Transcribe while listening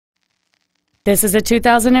This is a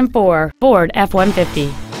 2004 Ford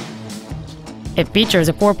F-150. It features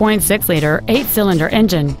a 4.6-liter 8-cylinder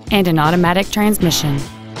engine and an automatic transmission.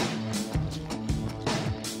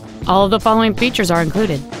 All of the following features are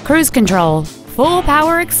included: cruise control, full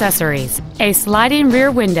power accessories, a sliding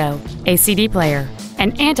rear window, a CD player,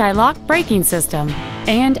 an anti-lock braking system,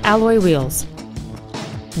 and alloy wheels.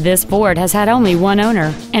 This Ford has had only one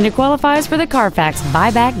owner, and it qualifies for the Carfax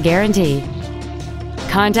buyback guarantee.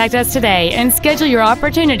 Contact us today and schedule your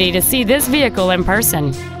opportunity to see this vehicle in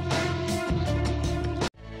person.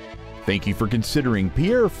 Thank you for considering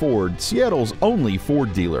Pierre Ford, Seattle's only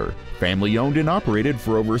Ford dealer. Family owned and operated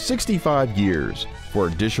for over 65 years. For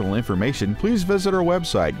additional information, please visit our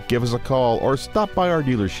website, give us a call, or stop by our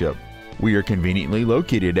dealership. We are conveniently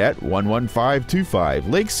located at 11525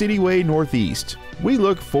 Lake City Way Northeast. We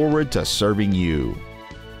look forward to serving you.